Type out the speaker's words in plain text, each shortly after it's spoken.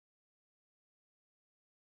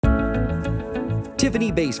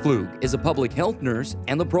Tiffany Boespflug is a public health nurse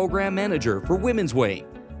and the program manager for Women's Way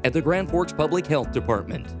at the Grand Forks Public Health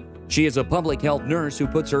Department. She is a public health nurse who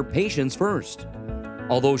puts her patients first.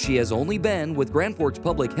 Although she has only been with Grand Forks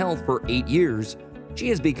Public Health for 8 years, she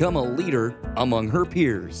has become a leader among her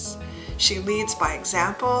peers. She leads by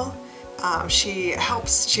example. She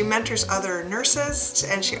mentors other nurses,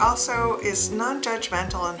 and she also is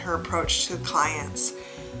non-judgmental in her approach to clients.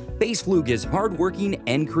 Boespflug is hardworking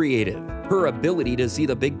and creative. Her ability to see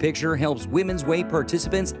the big picture helps Women's Way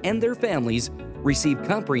participants and their families receive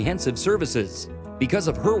comprehensive services. Because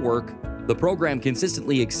of her work, the program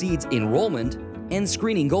consistently exceeds enrollment and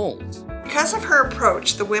screening goals. Because of her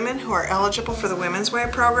approach, the women who are eligible for the Women's Way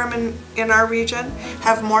program in our region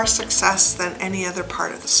have more success than any other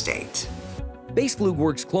part of the state. Boespflug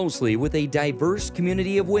works closely with a diverse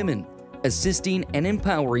community of women, assisting and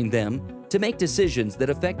empowering them to make decisions that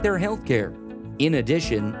affect their health care. In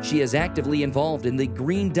addition, she is actively involved in the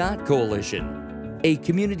Green Dot Coalition, a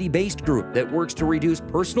community-based group that works to reduce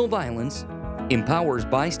personal violence, empowers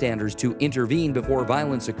bystanders to intervene before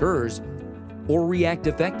violence occurs, or react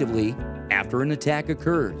effectively after an attack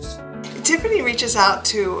occurs. Tiffany reaches out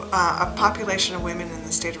to a population of women in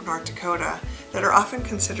the state of North Dakota that are often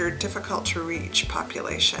considered difficult to reach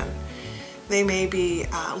population. They may be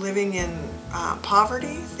living in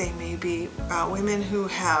poverty, they may be women who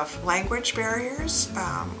have language barriers,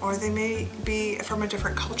 or they may be from a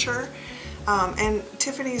different culture. And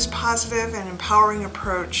Tiffany's positive and empowering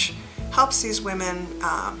approach helps these women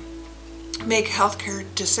make healthcare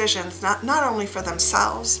decisions, not only for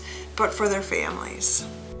themselves, but for their families.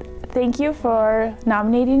 Thank you for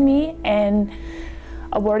nominating me and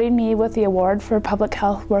awarding me with the award for Public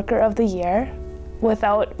Health Worker of the Year.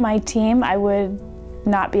 Without my team, I would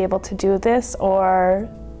not be able to do this or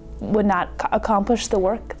would not accomplish the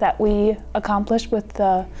work that we accomplished with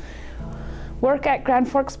the work at Grand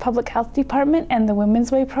Forks Public Health Department and the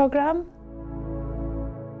Women's Way program.